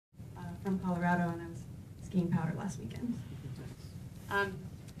from Colorado, and I was skiing powder last weekend.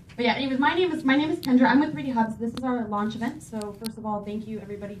 But yeah, anyways, my name is Kendra. I'm with 3D Hubs. This is our launch event. So first of all, thank you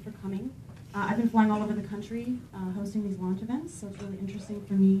everybody for coming. I've been flying all over the country hosting these launch events, so it's really interesting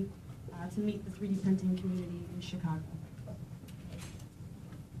for me to meet the 3D printing community in Chicago.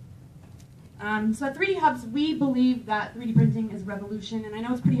 So at 3D Hubs, we believe that 3D printing is a revolution, and I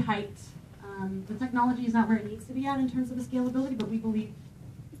know it's pretty hyped. The technology is not where it needs to be at in terms of the scalability, but we believe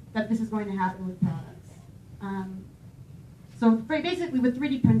that this is going to happen with products. So basically with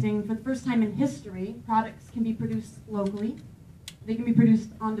 3D printing, for the first time in history, products can be produced locally, they can be produced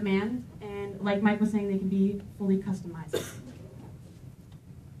on demand, and like Mike was saying, they can be fully customized.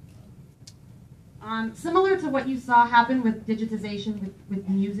 Similar to what you saw happen with digitization with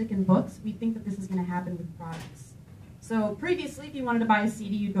music and books, we think that this is going to happen with products. So previously, if you wanted to buy a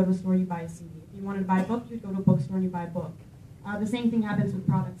CD, you'd go to a store, you'd buy a CD. If you wanted to buy a book, you'd go to a bookstore and you'd buy a book. The same thing happens with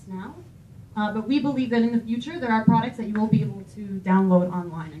products now. But we believe that in the future, there are products that you will be able to download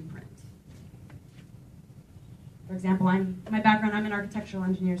online and print. For example, my background, I'm an architectural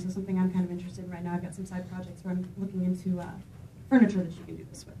engineer, so something I'm kind of interested in right now. I've got some side projects where I'm looking into furniture that you can do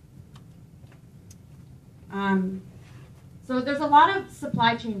this with. So there's a lot of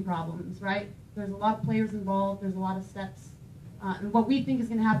supply chain problems, right? There's a lot of players involved, there's a lot of steps. And what we think is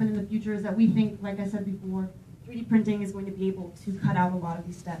going to happen in the future is that we think, like I said before, 3D printing is going to be able to cut out a lot of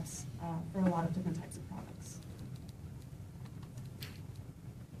these steps for a lot of different types of products.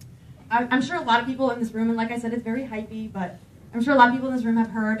 I'm sure a lot of people in this room, and like I said, it's very hypey, but I'm sure a lot of people in this room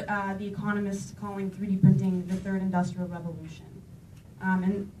have heard The Economist calling 3D printing the third industrial revolution.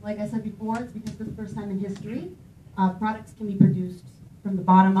 And like I said before, it's because for the first time in history, products can be produced from the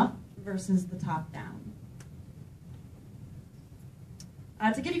bottom up versus the top down.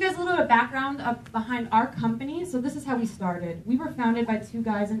 To give you guys a little bit of background behind our company, so this is how we started. We were founded by two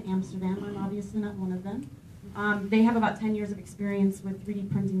guys in Amsterdam. I'm obviously not one of them. They have about 10 years of experience with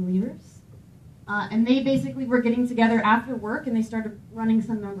 3D printing leaders. And they basically were getting together after work, and they started running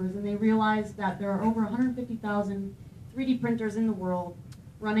some numbers, and they realized that there are over 150,000 3D printers in the world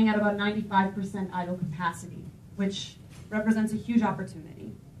running at about 95% idle capacity, which represents a huge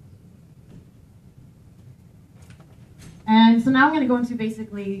opportunity. And so now I'm going to go into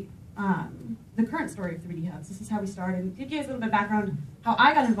basically the current story of 3D Hubs. This is how we started. To give you guys a little bit of background, how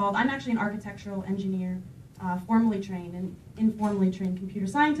I got involved, I'm actually an architectural engineer, formally trained and informally trained computer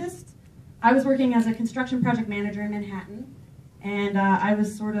scientist. I was working as a construction project manager in Manhattan, and I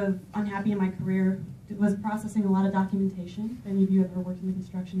was sort of unhappy in my career. Was processing a lot of documentation, if any of you have ever worked in the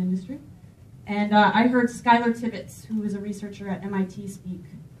construction industry. And I heard Skylar Tibbetts, who is a researcher at MIT, speak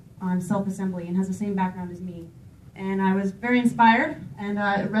on self-assembly and has the same background as me. And I was very inspired, and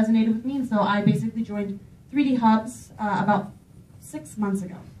it resonated with me, and so I basically joined 3D Hubs about 6 months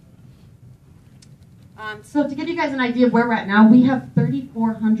ago. So to give you guys an idea of where we're at now, we have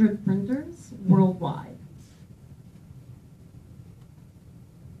 3,400 printers worldwide.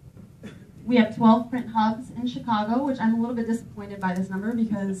 We have 12 print hubs in Chicago, which I'm a little bit disappointed by this number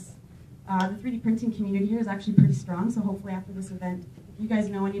because the 3D printing community here is actually pretty strong, so hopefully after this event, if you guys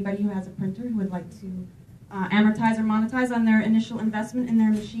know anybody who has a printer who would like to amortize or monetize on their initial investment in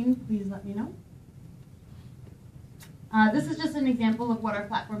their machine, please let me know. This is just an example of what our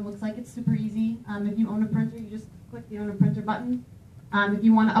platform looks like. It's super easy. If you own a printer, you just click the Own a Printer button. If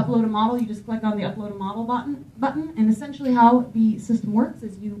you want to upload a model, you just click on the Upload a Model button. And essentially how the system works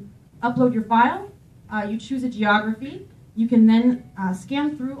is you upload your file, you choose a geography, you can then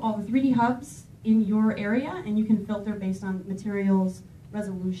scan through all the 3D hubs in your area, and you can filter based on materials,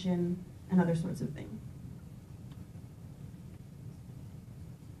 resolution, and other sorts of things.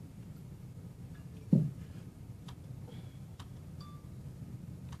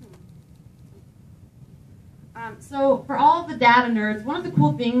 So for all of the data nerds, one of the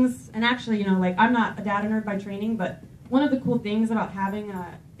cool things, and actually, you know, like I'm not a data nerd by training, but one of the cool things about having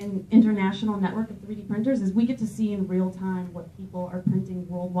an international network of 3D printers is we get to see in real time what people are printing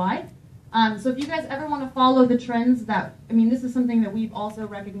worldwide. So if you guys ever want to follow the trends that, I mean, this is something that we've also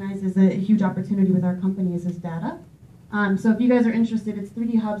recognized as a huge opportunity with our company is this data. So if you guys are interested, it's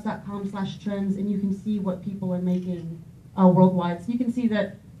 3dhubs.com/trends, and you can see what people are making worldwide. So you can see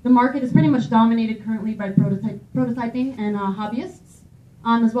that the market is pretty much dominated currently by prototyping and hobbyists,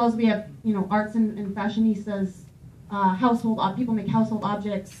 as well as we have, you know, arts and fashionistas, people make household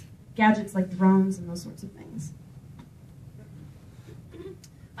objects, gadgets like drones and those sorts of things.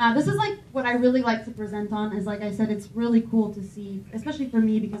 This is like what I really like to present on is, like I said, it's really cool to see, especially for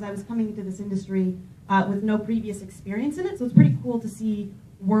me because I was coming into this industry with no previous experience in it, so it's pretty cool to see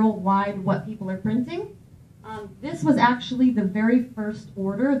worldwide what people are printing. This was actually the very first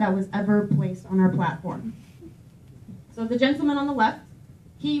order that was ever placed on our platform. So the gentleman on the left,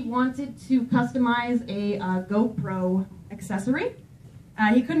 he wanted to customize a GoPro accessory.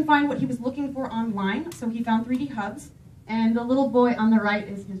 He couldn't find what he was looking for online, so he found 3D hubs, and the little boy on the right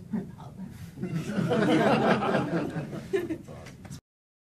is his print hub.